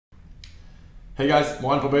Hey guys,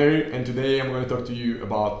 Mohan Paberi, and today I'm going to talk to you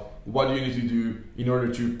about what you need to do in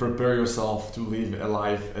order to prepare yourself to live a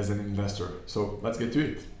life as an investor. So let's get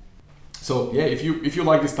to it. So yeah, if you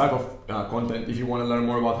like this type of content, if you want to learn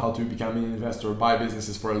more about how to become an investor, buy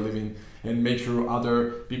businesses for a living, and make sure other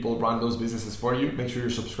people run those businesses for you, make sure you're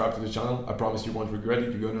subscribed to the channel. I promise you won't regret it.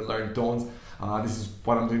 You're going to learn tons. This is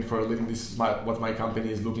what I'm doing for a living. This is what my company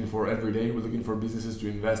is looking for every day. We're looking for businesses to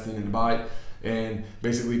invest in and buy, and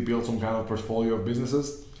basically build some kind of portfolio of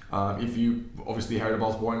businesses. If you obviously heard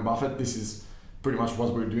about Warren Buffett, this is pretty much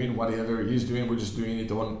what we're doing. Whatever he's doing, we're just doing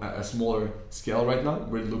it on a smaller scale right now.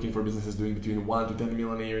 We're looking for businesses doing between 1 to 10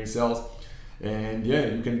 million a year in sales. And yeah,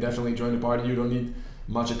 you can definitely join the party. You don't need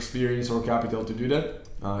much experience or capital to do that.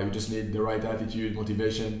 You just need the right attitude,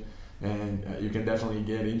 motivation, and you can definitely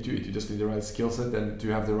get into it. You just need the right skill set and to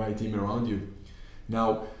have the right team around you.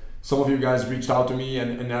 Now, some of you guys reached out to me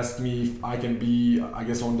and asked me if I can be, I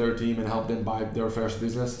guess, on their team and help them buy their first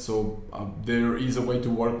business. So there is a way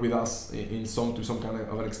to work with us to some kind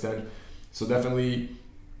of an extent. So definitely,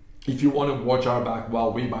 if you want to watch our back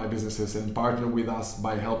while we buy businesses and partner with us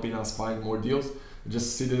by helping us find more deals,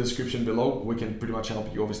 just see the description below. We can pretty much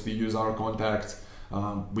help you. Obviously, use our contacts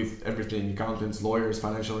with everything: accountants, lawyers,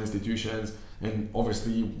 financial institutions. And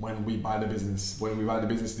obviously, when we buy the business,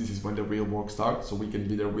 this is when the real work starts. So we can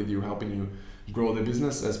be there with you, helping you grow the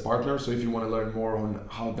business as partners. So if you want to learn more on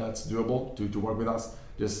how that's doable to work with us,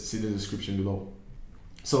 just see the description below.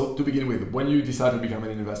 So to begin with, when you decide to become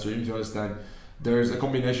an investor, you need to understand there's a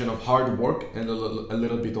combination of hard work and a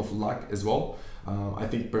little bit of luck as well. I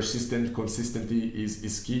think persistent consistency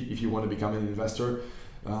is key if you want to become an investor.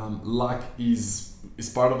 Luck is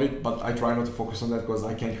part of it, but I try not to focus on that because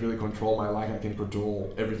I can't really control my luck. I can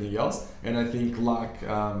control everything else, and I think luck,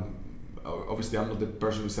 obviously I'm not the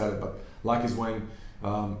person who said it, but luck is when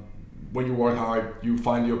you work hard, you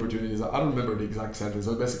find the opportunities. I don't remember the exact sentence,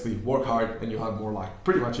 but basically work hard and you have more luck.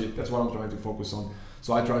 Pretty much it. That's what I'm trying to focus on.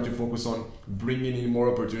 So I try to focus on bringing in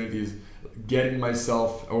more opportunities, getting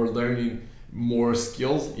myself or learning more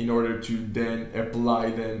skills in order to then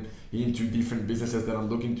apply them into different businesses that I'm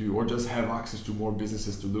looking to, or just have access to more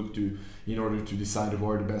businesses to look to in order to decide who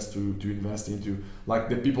are the best to invest into. Like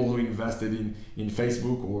the people who invested in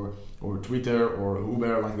Facebook or Twitter or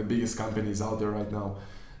Uber, like the biggest companies out there right now,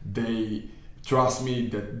 they trust me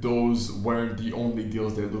that those weren't the only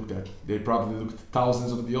deals they looked at. They probably looked at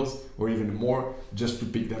thousands of deals or even more just to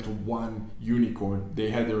pick that one unicorn. They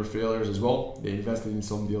had their failures as well. They invested in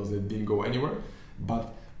some deals that didn't go anywhere,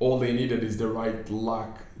 but all they needed is the right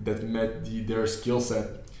luck that met their skill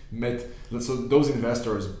set. So those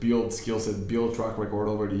investors build skill set, build track record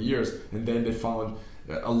over the years, and then they found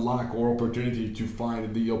a luck or opportunity to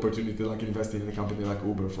find the opportunity, like investing in a company like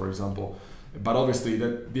Uber, for example. But obviously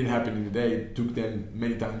that didn't happen in a day. It took them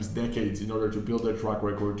many times decades in order to build their track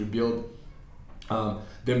record, to build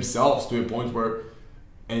themselves to a point where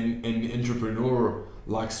an entrepreneur,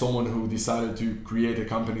 like someone who decided to create a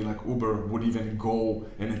company like Uber, would even go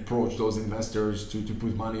and approach those investors to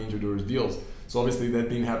put money into those deals. So obviously that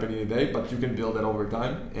didn't happen in a day, but you can build that over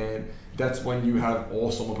time, and that's when you have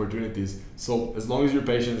awesome opportunities. So as long as you're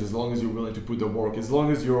patient, as long as you're willing to put the work, as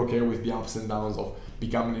long as you're okay with the ups and downs of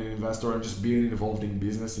becoming an investor and just being involved in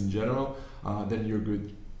business in general, then you're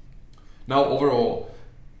good. Now overall,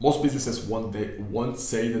 most businesses won't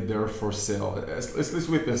say that they're for sale. At least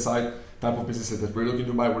with the side type of businesses that we're looking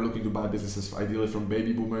to buy businesses ideally from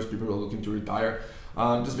baby boomers, people who are looking to retire,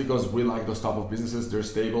 just because we like those type of businesses. They're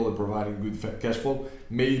stable and providing good cash flow.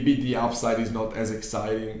 Maybe the upside is not as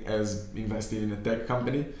exciting as investing in a tech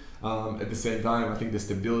company. At the same time, I think the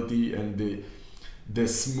stability and the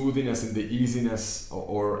smoothness and the easiness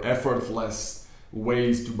or effortless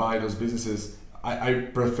ways to buy those businesses, I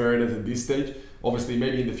prefer that at this stage. Obviously,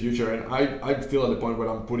 maybe in the future, and I'm still at the point where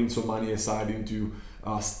I'm putting some money aside into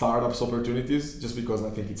startups opportunities, just because I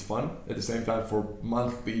think it's fun. At the same time, for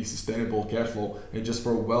monthly sustainable cash flow and just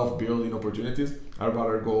for wealth building opportunities, I'd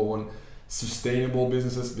rather go on sustainable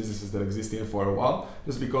businesses that exist in for a while,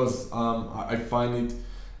 just because I find it,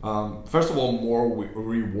 first of all, more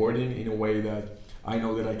rewarding in a way that I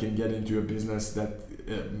know that I can get into a business that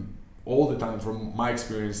all the time, from my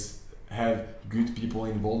experience, have good people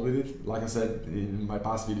involved with it. Like I said in my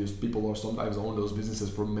past videos, people are sometimes own those businesses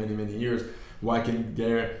for many years, where I can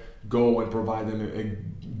go and provide them a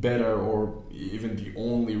better or even the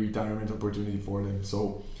only retirement opportunity for them.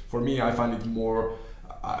 So for me, I find it more,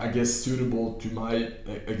 I guess, suitable to my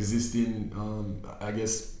existing, I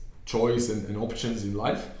guess, choice and options in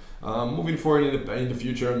life. Moving forward in the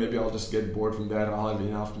future, maybe I'll just get bored from that. I'll have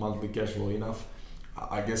enough monthly cash flow, enough,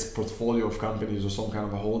 I guess, portfolio of companies or some kind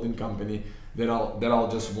of a holding company that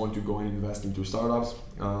I'll just want to go and invest into startups.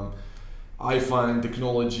 I find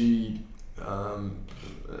technology,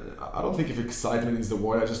 I don't think if excitement is the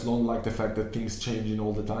word, I just don't like the fact that things changing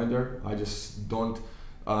all the time there. I just don't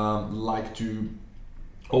like to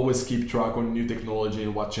always keep track on new technology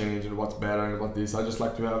and what changed and what's better and what this. I just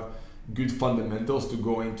like to have good fundamentals to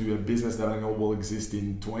go into a business that I know will exist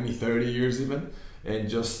in 20, 30 years even. And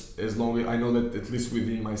just as long as I know that, at least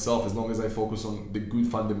within myself, as long as I focus on the good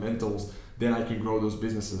fundamentals, then I can grow those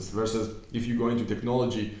businesses. Versus if you go into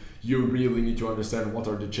technology, you really need to understand what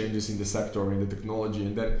are the changes in the sector, in the technology,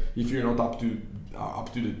 and then if you're not up to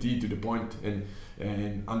the point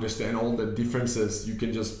and understand all the differences, you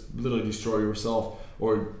can just literally destroy yourself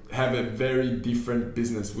or have a very different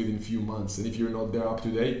business within few months. And if you're not there up to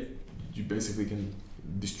date, you basically can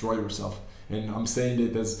destroy yourself. And I'm saying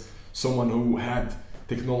it as someone who had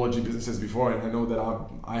technology businesses before, and I know that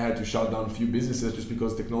I had to shut down a few businesses just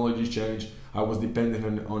because technology changed. I was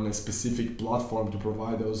dependent on a specific platform to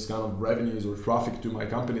provide those kind of revenues or traffic to my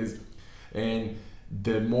companies, and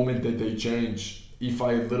the moment that they change, if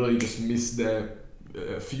I literally just miss the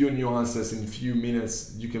few nuances in a few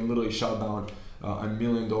minutes, you can literally shut down $1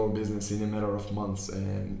 million business in a matter of months.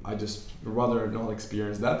 And I just rather not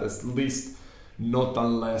experience that, at least not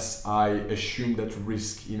unless I assume that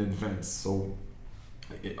risk in advance. So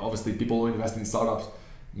obviously people who invest in startups,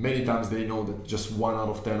 many times they know that just 1 out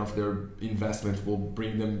of 10 of their investment will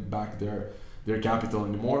bring them back their capital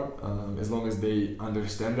anymore. As long as they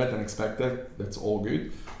understand that and expect that, that's all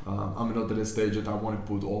good. I'm not at a stage that I want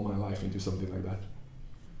to put all my life into something like that.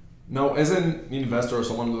 Now, as an investor or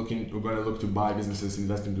someone who's going to look to buy businesses,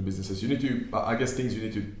 invest into businesses, you need to, I guess things you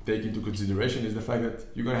need to take into consideration is the fact that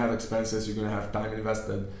you're going to have expenses, you're going to have time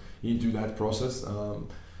invested into that process.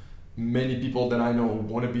 Many people that I know who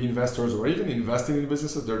want to be investors or even investing in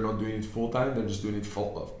businesses, they're not doing it full time, they're just doing it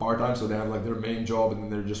part time. So they have like their main job and then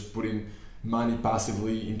they're just putting money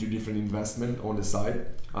passively into different investment on the side.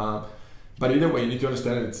 But either way, you need to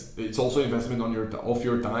understand it's also investment of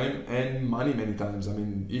your time and money many times. I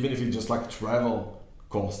mean, even if it's just like travel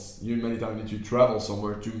costs, you many times need to travel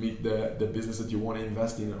somewhere to meet the business that you want to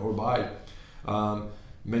invest in or buy.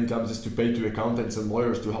 Many times just to pay to accountants and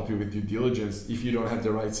lawyers to help you with due diligence. If you don't have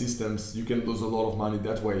the right systems, you can lose a lot of money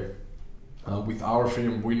that way. With our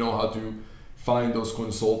firm, we know how to find those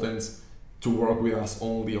consultants to work with us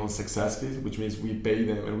only on success fees, which means we pay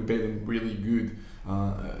them, and we pay them really good,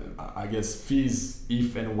 I guess, fees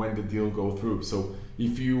if and when the deal go through. So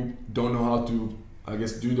if you don't know how to, I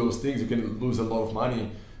guess, do those things, you can lose a lot of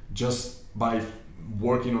money just by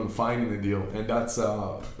working on finding a deal, and that's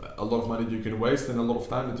a lot of money that you can waste and a lot of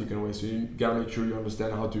time that you can waste. So you gotta make sure you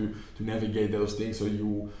understand how to navigate those things, so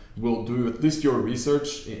you will do at least your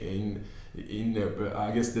research in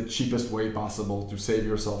I guess the cheapest way possible to save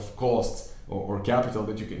yourself costs or capital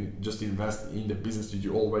that you can just invest in the business that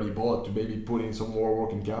you already bought, to maybe put in some more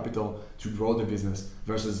working capital to grow the business,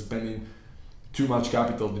 versus spending too much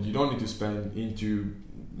capital that you don't need to spend into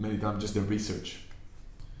many times just the research.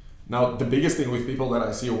 Now, the biggest thing with people that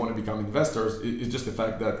I see who want to become investors is just the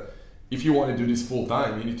fact that if you want to do this full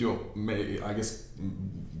time, you need to, I guess,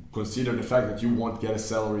 consider the fact that you won't get a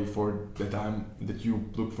salary for the time that you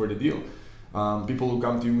look for the deal. People who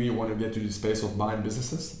come to me want to get to the space of buying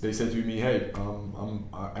businesses. They say to me, hey,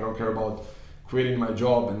 I don't care about quitting my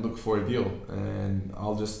job and look for a deal, and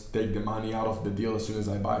I'll just take the money out of the deal as soon as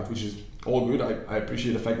I buy it, which is all good. I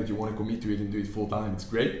appreciate the fact that you want to commit to it and do it full time. It's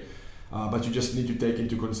great. But you just need to take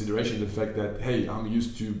into consideration the fact that, hey, I'm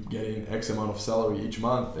used to getting X amount of salary each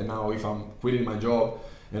month, and now if I'm quitting my job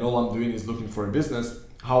and all I'm doing is looking for a business,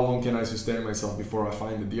 how long can I sustain myself before I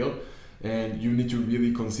find a deal? And you need to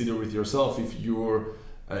really consider with yourself if you're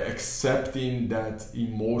accepting that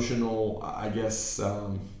emotional, I guess,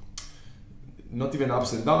 not even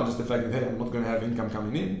ups and downs, just the fact that, hey, I'm not going to have income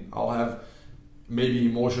coming in. I'll have maybe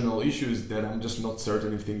emotional issues that I'm just not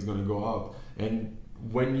certain if things going to go out. And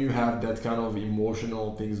when you have that kind of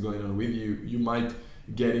emotional things going on with you, you might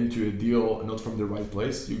get into a deal not from the right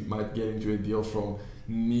place. You might get into a deal from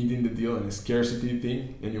needing the deal and a scarcity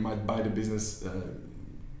thing, and you might buy the business,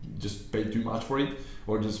 just pay too much for it,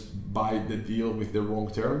 or just buy the deal with the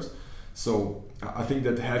wrong terms. So I think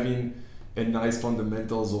that having a nice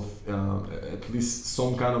fundamentals of at least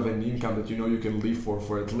some kind of an income that you know you can live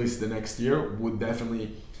for at least the next year would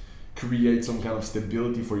definitely create some kind of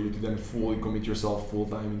stability for you to then fully commit yourself full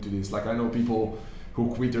time into this. Like, I know people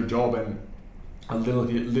who quit their job and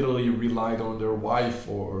literally relied on their wife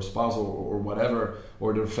or spouse or whatever,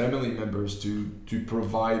 or their family members to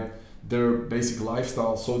provide their basic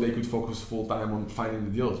lifestyle so they could focus full time on finding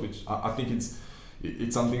the deals, which I think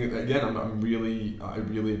it's something that, again, I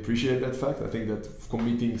really appreciate that fact. I think that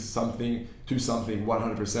committing something to something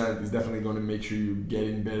 100% is definitely going to make sure you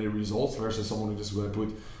getting better results versus someone who just going to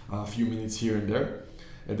put a few minutes here and there.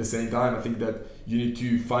 At the same time, I think that you need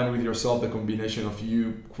to find with yourself the combination of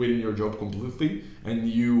you quitting your job completely and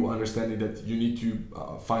you understanding that you need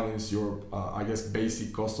to finance your, I guess,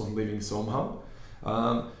 basic cost of living somehow.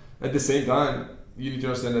 At the same time, you need to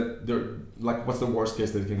understand that like, what's the worst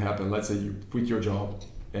case that can happen? Let's say you quit your job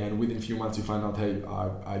and within a few months you find out, hey,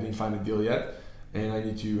 I didn't find a deal yet and I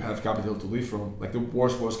need to have capital to live from. Like the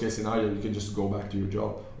worst case scenario, you can just go back to your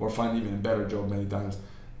job or find even a better job many times.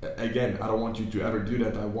 Again, I don't want you to ever do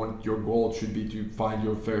that. I want your goal should be to find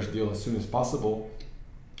your first deal as soon as possible.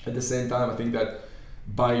 At the same time, I think that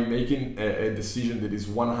by making a decision that is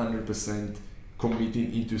 100%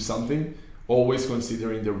 committing into something, always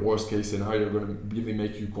considering the worst case scenario, going to really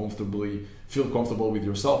make you feel comfortable with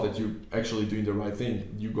yourself that you're actually doing the right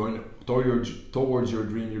thing. You're going towards your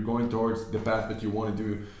dream. You're going towards the path that you want to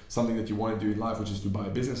do, something that you want to do in life, which is to buy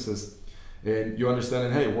businesses. And you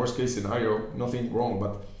understand that, hey, worst case scenario, nothing wrong,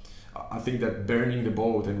 but I think that burning the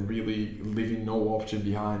boat and really leaving no option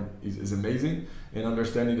behind is amazing. And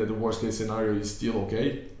understanding that the worst case scenario is still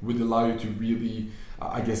okay would allow you to really,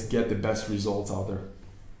 I guess, get the best results out there.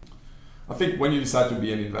 I think when you decide to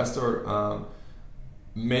be an investor, I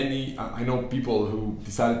know people who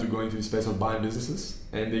decided to go into the space of buying businesses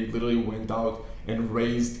and they literally went out and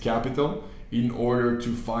raised capital in order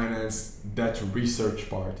to finance that research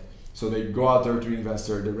part. So they go out there to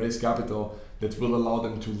investor, they raise capital that will allow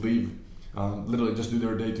them to live, literally just do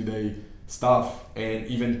their day-to-day stuff and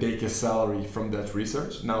even take a salary from that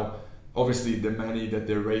research. Now, obviously the money that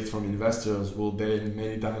they raise from investors will then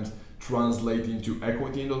many times translate into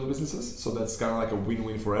equity in those businesses. So that's kind of like a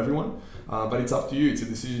win-win for everyone. But it's up to you. It's a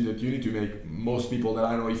decision that you need to make. Most people that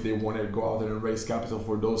I know, if they want to go out there and raise capital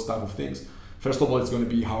for those type of things, first of all, it's going to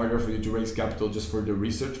be harder for you to raise capital just for the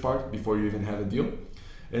research part before you even have a deal.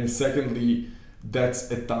 And secondly, that's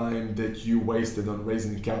a time that you wasted on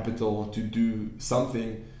raising capital to do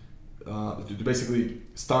something, to basically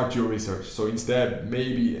start your research. So instead,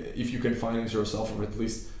 maybe if you can finance yourself for at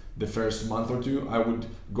least the first month or two, I would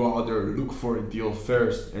go out there, look for a deal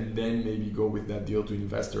first, and then maybe go with that deal to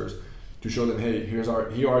investors to show them, hey, here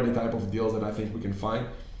are the type of deals that I think we can find.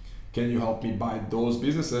 Can you help me buy those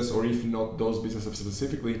businesses? Or if not those businesses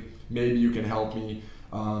specifically, maybe you can help me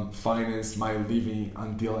finance my living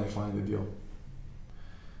until I find a deal.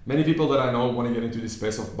 Many people that I know want to get into this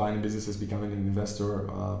space of buying businesses, becoming an investor.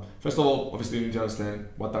 First of all, obviously you need to understand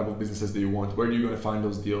what type of businesses do you want, where are you going to find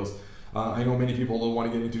those deals. I know many people don't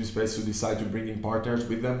want to get into this space who decide to bring in partners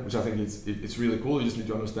with them, which I think it's really cool. You just need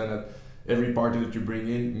to understand that every partner that you bring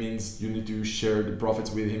in means you need to share the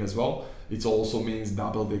profits with him as well. It also means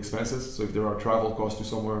double the expenses. So if there are travel costs to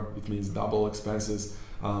somewhere, it means double expenses.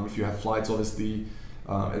 If you have flights, obviously.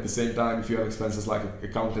 At the same time, if you have expenses like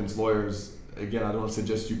accountants, lawyers, again, I don't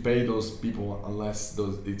suggest you pay those people unless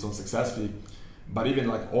it's on success fee. But even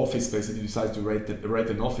like office space, if you decide to rent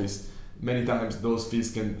an office, many times those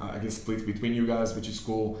fees can, I guess, split between you guys, which is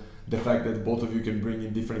cool. The fact that both of you can bring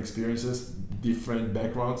in different experiences, different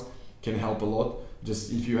backgrounds, can help a lot.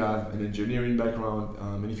 Just if you have an engineering background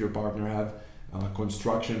and if your partner have a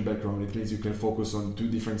construction background, it means you can focus on two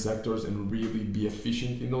different sectors and really be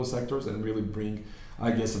efficient in those sectors and really bring,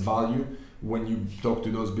 I guess, value when you talk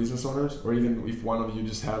to those business owners. Or even if one of you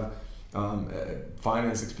just have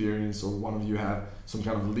finance experience or one of you have some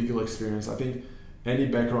kind of legal experience, I think any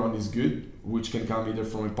background is good, which can come either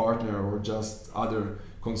from a partner or just other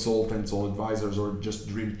consultants or advisors or just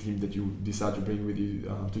dream team that you decide to bring with you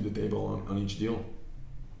to the table on each deal.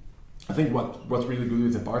 I think what's really good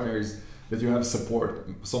with a partner is that you have support.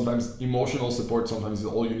 Sometimes emotional support sometimes is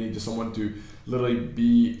all you need, just someone to literally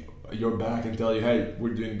be your back and tell you, hey,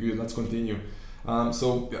 we're doing good, let's continue.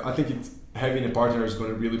 So I think having a partner is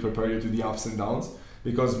going to really prepare you to the ups and downs,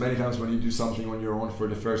 because many times when you do something on your own for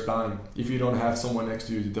the first time, if you don't have someone next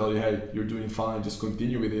to you to tell you, hey, you're doing fine, just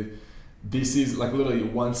continue with it, this is like literally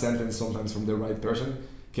one sentence sometimes from the right person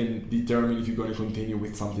can determine if you're going to continue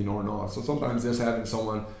with something or not. So sometimes just having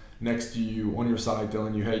someone next to you on your side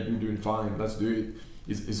telling you, hey, you're doing fine, let's do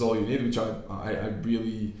it, is all you need, which I'm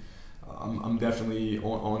definitely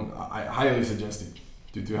I highly suggest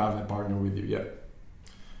it to have a partner with you. Yeah.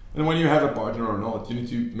 And when you have a partner or not, you need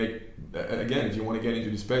to make, again, if you want to get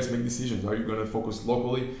into the space, make decisions. Are you going to focus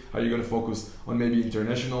locally? Are you going to focus on maybe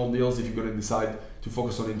international deals? If you're going to decide to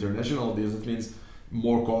focus on international deals, that means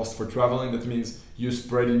more cost for traveling. That means you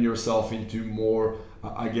spreading yourself into more,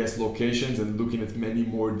 I guess, locations and looking at many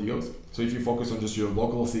more deals. So if you focus on just your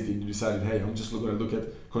local city and you decided, hey, I'm just going to look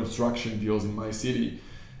at construction deals in my city,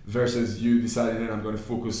 versus you decided, hey, I'm going to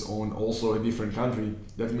focus on also a different country,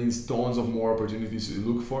 that means tons of more opportunities to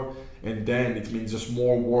look for. And then it means just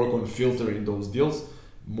more work on filtering those deals,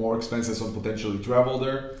 more expenses on potentially travel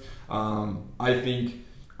there. I think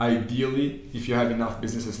ideally, if you have enough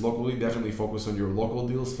businesses locally, definitely focus on your local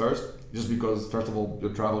deals first, just because first of all,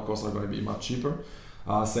 your travel costs are going to be much cheaper.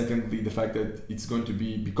 Secondly, the fact that it's going to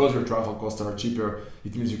be, because your travel costs are cheaper,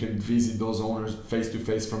 it means you can visit those owners face to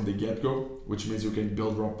face from the get-go, which means you can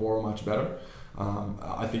build rapport much better.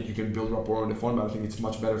 I think you can build rapport on the phone, but I think it's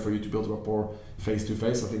much better for you to build rapport face to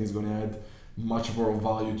face. I think it's going to add much more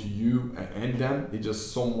value to you and them. It's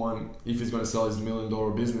just someone, if he's going to sell his $1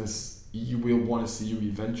 million business, you will want to see you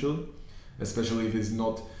eventually, especially if he's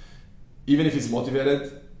not, even if he's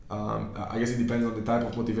motivated. I guess it depends on the type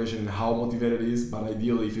of motivation and how motivated he is, but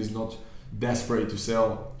ideally if he's not desperate to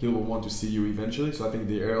sell, he will want to see you eventually. So I think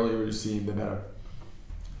the earlier you see him, the better.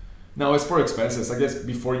 Now, as for expenses, I guess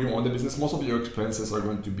before you own the business, most of your expenses are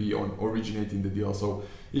going to be on originating the deal. So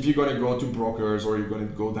if you're going to go to brokers or you're going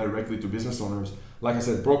to go directly to business owners, like I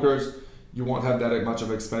said, brokers, you won't have that much of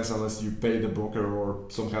expense unless you pay the broker or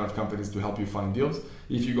some kind of companies to help you find deals.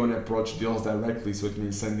 If you're going to approach deals directly, so it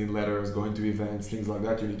means sending letters, going to events, things like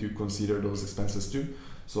that, you need to consider those expenses too.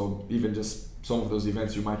 So even just some of those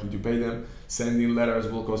events, you might need to pay them. Sending letters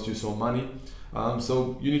will cost you some money.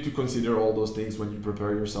 So you need to consider all those things when you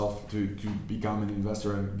prepare yourself to become an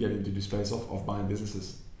investor and get into the space of buying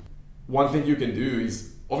businesses. One thing you can do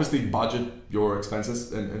is obviously budget your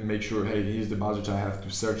expenses and make sure, hey, here's the budget I have to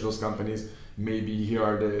search those companies. Maybe here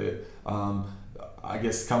are the, I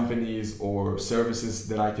guess, companies or services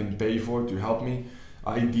that I can pay for to help me.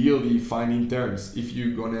 Ideally, find interns. If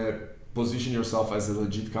you're gonna position yourself as a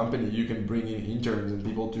legit company, you can bring in interns and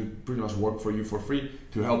people to pretty much work for you for free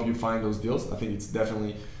to help you find those deals. I think it's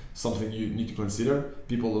definitely something you need to consider.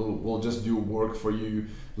 People who will just do work for you,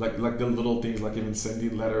 like the little things, like even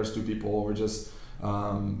sending letters to people or just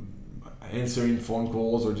answering phone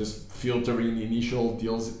calls or just filtering initial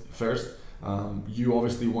deals first. You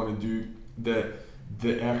obviously want to do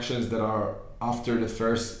the actions that are after the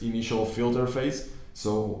first initial filter phase.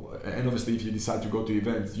 So, and obviously if you decide to go to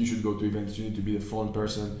events, you should go to events. You need to be the phone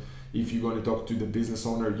person. If you're going to talk to the business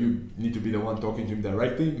owner, you need to be the one talking to him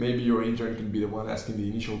directly. Maybe your intern can be the one asking the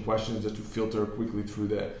initial questions just to filter quickly through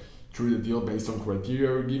the deal based on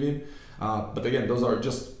criteria you're giving. But again, those are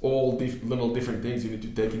just all little different things you need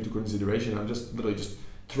to take into consideration. I'm just literally just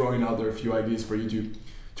throwing out there a few ideas for you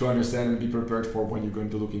to understand and be prepared for when you're going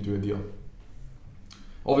to look into a deal.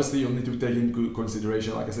 Obviously, you'll need to take into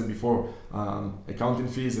consideration, like I said before, accounting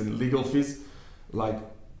fees and legal fees. Like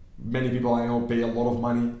many people I know pay a lot of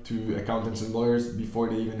money to accountants and lawyers before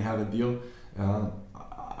they even have a deal.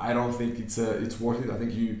 I don't think it's worth it. I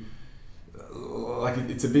think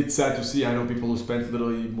it's a bit sad to see. I know people who spent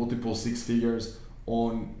literally multiple six figures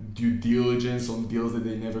on due diligence on deals that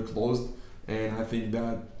they never closed, and I think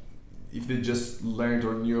that if they just learned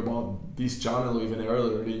or knew about this channel even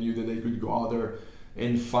earlier, they knew that they could go out there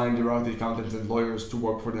and find the right accountants and lawyers to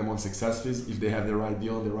work for them on success fees if they have the right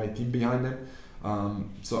deal and the right team behind them.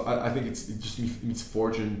 So I think it's just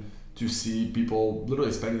misfortune to see people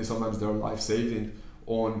literally spending sometimes their life saving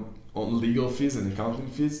on legal fees and accounting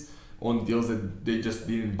fees on deals that they just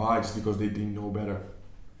didn't buy just because they didn't know better.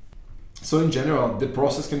 So in general, the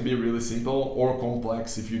process can be really simple or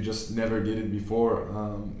complex if you just never did it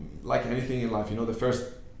before. Like anything in life, the first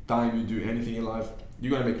time you do anything in life,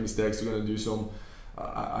 you're gonna make mistakes, you're gonna do some,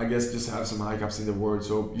 I guess, just have some hiccups in the word.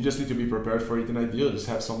 So you just need to be prepared for it, and ideally just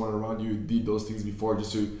have someone around you who did those things before,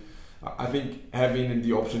 just to, I think having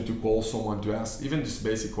the option to call someone to ask even just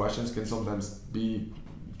basic questions can sometimes be,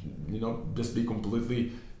 just be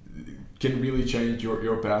completely, can really change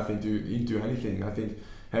your path into anything. I think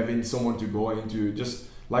having someone to go into, just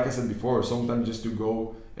like I said before, sometimes just to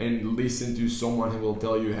go and listen to someone who will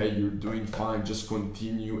tell you, hey, you're doing fine, just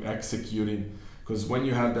continue executing. Because when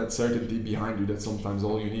you have that certainty behind you, that's sometimes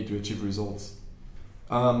all you need to achieve results.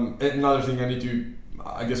 Another thing I need to,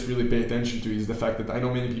 I guess, really pay attention to is the fact that I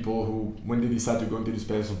know many people who, when they decide to go into the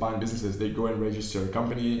space of buying businesses, they go and register a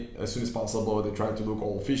company as soon as possible. They try to look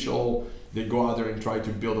all official. They go out there and try to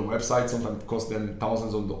build a website. Sometimes it costs them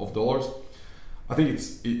thousands of dollars. I think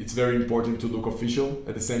it's very important to look official.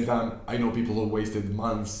 At the same time, I know people who wasted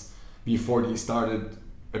months before they started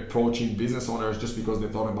approaching business owners just because they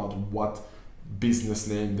thought about what business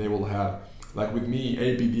name they will have. Like with me,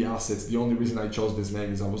 ABD Assets, the only reason I chose this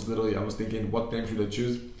name is I was thinking, what name should I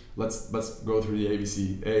choose? let's go through the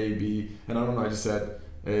ABC, A, B, and I don't know, I just said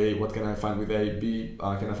A, what can I find with A, B,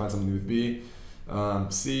 can I find something with B?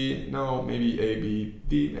 C, no, maybe A, B,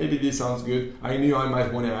 D. A, B, D sounds good. I knew I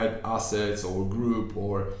might want to add assets or group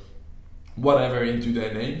or whatever into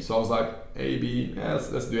their name, so I was like, A, B, yeah,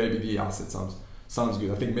 let's do A, B, D asset, sounds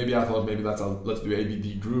good. I think maybe I thought maybe let's do A, B,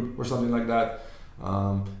 D group or something like that.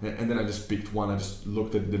 And then I just picked one. I just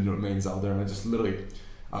looked at the domains out there, and I just literally,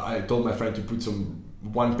 I told my friend to put some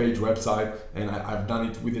one-page website, and I've done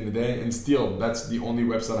it within a day, and still that's the only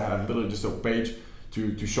website I have, literally just a page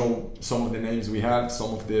to show some of the names we have,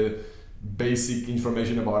 some of the basic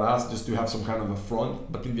information about us, just to have some kind of a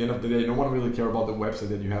front. But in the end of the day, no one really care about the website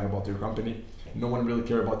that you have about your company. No one really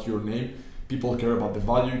care about your name. People care about the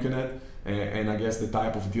value you can add, and I guess the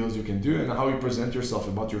type of deals you can do and how you present yourself,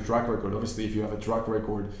 about your track record. Obviously, if you have a track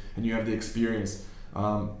record and you have the experience,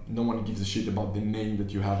 no one gives a shit about the name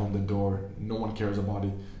that you have on the door. No one cares about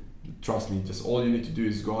it. Trust me, just all you need to do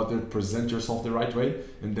is go out there, present yourself the right way,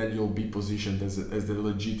 and then you'll be positioned as the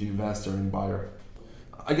legit investor and buyer.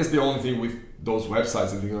 I guess the only thing with those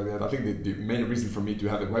websites and things like that, I think the main reason for me to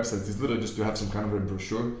have a website is literally just to have some kind of a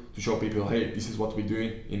brochure to show people, hey, this is what we're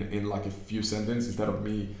doing in like a few sentences, instead of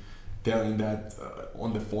me telling that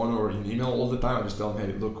on the phone or in email all the time. I just tell them,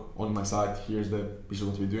 hey, look, on my site, here's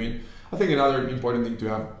what we're doing. I think another important thing to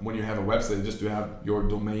have when you have a website is just to have your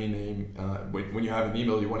domain name. When you have an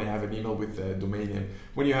email, you want to have an email with a domain name.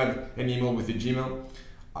 When you have an email with a Gmail,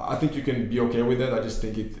 I think you can be okay with it. I just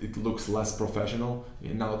think it looks less professional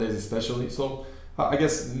nowadays, especially. So I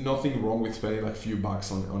guess nothing wrong with spending like a few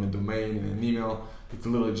bucks on a domain and an email. It's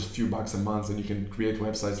literally just a few bucks a month, and you can create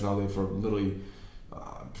websites nowadays for literally,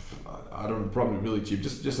 I don't know, probably really cheap.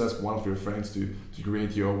 Just ask one of your friends to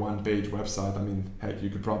create your one-page website. I mean, heck, you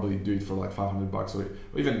could probably do it for like 500 bucks or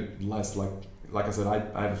even less. Like I said,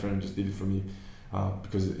 I have a friend who just did it for me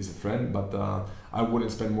because he's a friend, but I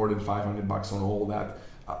wouldn't spend more than 500 bucks on all that,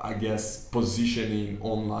 I guess, positioning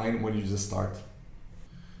online when you just start.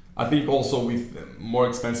 I think also with more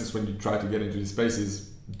expenses when you try to get into these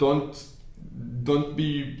spaces, don't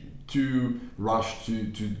be too rushed to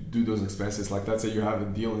do those expenses. Like, let's say you have a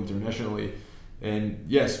deal internationally, and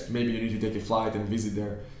yes, maybe you need to take a flight and visit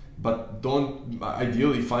there, but don't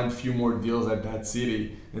ideally find a few more deals at that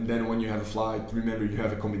city, and then when you have a flight, remember you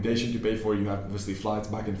have accommodation to pay for, you have obviously flights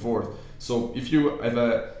back and forth. So if you have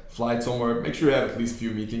a flight somewhere, make sure you have at least a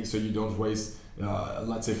few meetings so you don't waste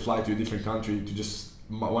let's say fly to a different country to just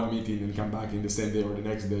one meeting and come back in the same day or the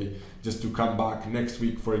next day, just to come back next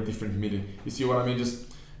week for a different meeting. You see what I mean?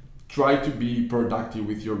 Just try to be productive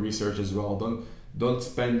with your research as well. Don't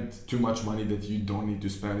spend too much money that you don't need to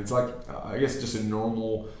spend. It's like, I guess, just a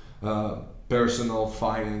normal personal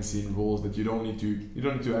financing rules that you don't need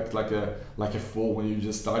to act like a fool when you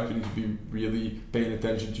just start. You need to be really paying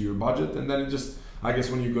attention to your budget, and then it just, I guess,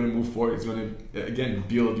 when you're going to move forward, it's going to again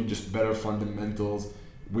build you just better fundamentals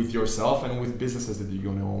with yourself and with businesses that you're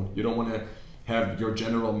going to own. You don't want to have your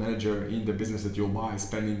general manager in the business that you'll buy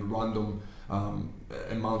spending random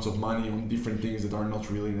amounts of money on different things that are not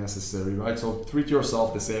really necessary, right? So treat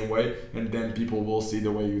yourself the same way, and then people will see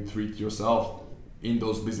the way you treat yourself in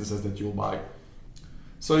those businesses that you'll buy.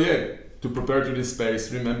 So yeah, to prepare to this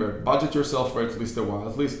space, remember, budget yourself for at least a while.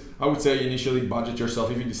 At least I would say initially budget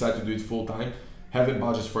yourself. If you decide to do it full time, have a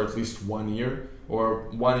budget for at least 1 year or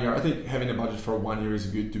 1 year. I think having a budget for 1 year is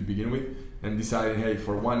good to begin with, and deciding, hey,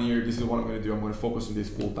 for 1 year, this is what I'm going to do. I'm going to focus on this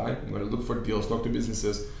full time. I'm going to look for deals, talk to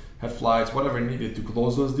businesses, have flights, whatever needed to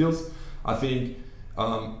close those deals. I think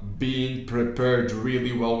being prepared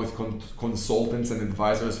really well with consultants and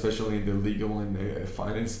advisors, especially in the legal and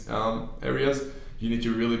finance areas, you need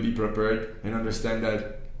to really be prepared and understand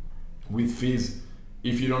that with fees,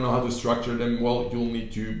 if you don't know how to structure them well, you'll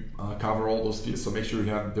need to cover all those fees. So make sure you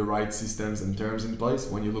have the right systems and terms in place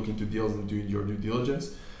when you look into deals and doing your due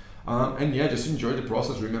diligence. And yeah, just enjoy the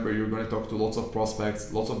process. Remember, you're going to talk to lots of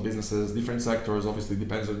prospects, lots of businesses, different sectors. Obviously,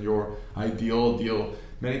 depends on your ideal deal.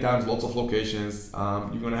 Many times, lots of locations.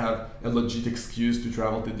 You're going to have a legit excuse to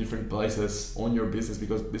travel to different places on your business,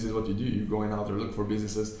 because this is what you do. You're going out there, look for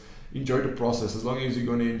businesses. Enjoy the process as long as you're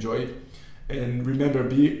going to enjoy it. And remember,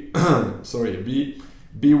 be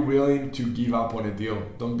willing to give up on a deal.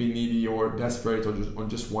 Don't be needy or desperate on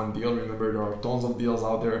just one deal. Remember, there are tons of deals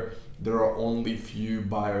out there. There are only few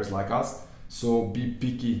buyers like us, so be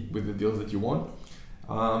picky with the deals that you want.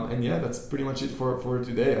 And yeah, that's pretty much it for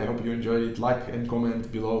today. I hope you enjoyed it. Like and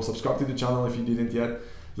comment below. Subscribe to the channel if you didn't yet.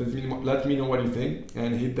 Let me know what you think,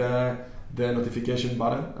 and hit the notification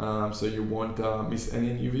button so you won't miss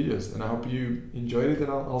any new videos. And I hope you enjoyed it, and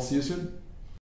I'll see you soon.